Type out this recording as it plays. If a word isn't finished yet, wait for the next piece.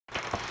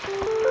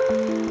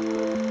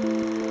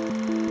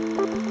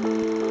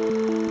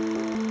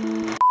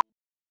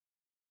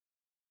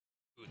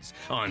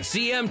next on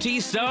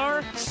CMT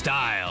Star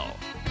Style.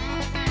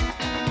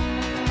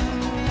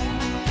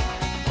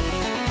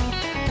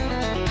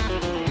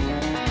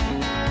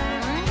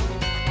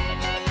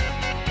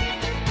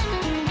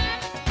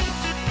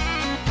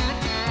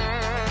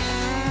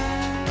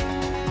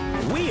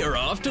 We are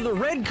off to the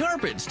red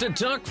carpets to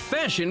talk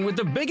fashion with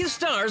the biggest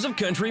stars of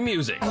country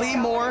music. Lee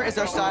Moore is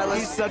our stylist.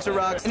 He's such a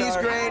rock star. And he's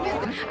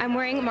great. I'm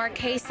wearing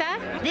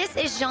Marquesa. This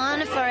is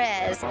Jean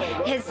Forez,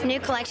 his new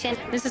collection.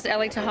 This is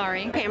Ellie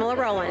Tahari. Pamela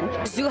Rowland.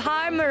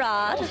 Zuhar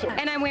Murad.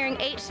 And I'm wearing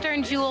H.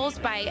 Stern Jewels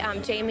by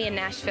Jamie in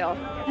Nashville.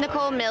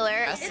 Nicole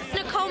Miller. It's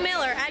Nicole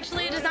Miller,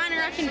 actually a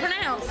designer I can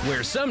pronounce.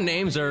 Where some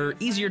names are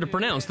easier to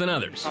pronounce than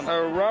others.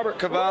 Robert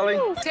Cavalli.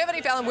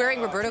 Tiffany Fallon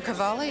wearing Roberto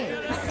Cavalli.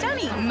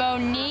 Stunning.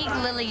 Monique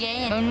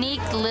Lillier.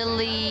 Monique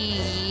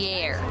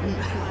Lillier.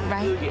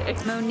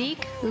 Right?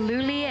 Monique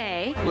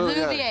Lullier.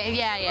 Lillier.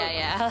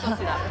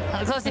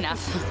 Yeah. Close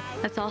enough.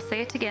 Let's all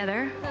say it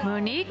together.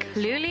 Monique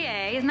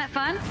Lullier. Isn't that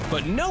fun?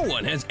 But no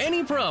one has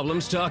any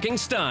problems talking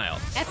style.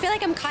 I feel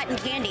like I'm cotton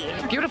candy.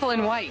 Beautiful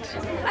in white.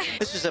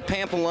 This is a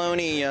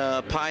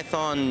Pampaloni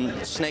python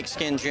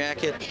snakeskin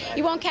jacket.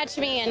 You won't catch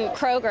me in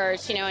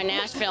Kroger's, in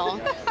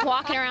Nashville,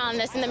 walking around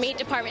this in the meat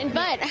department,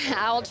 but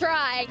I'll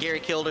try. Gary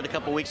killed it a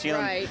couple weeks ago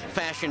and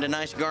fashioned a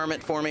nice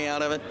garment for me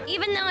out of it.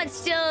 Even though it's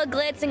still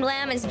glitz and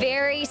glam, it's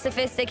very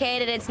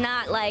sophisticated. It's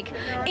not like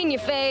in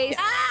your face.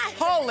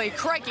 Holy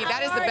crikey,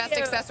 that is the best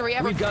accessory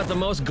ever. We've got the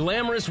most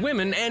glamorous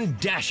women and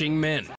dashing men.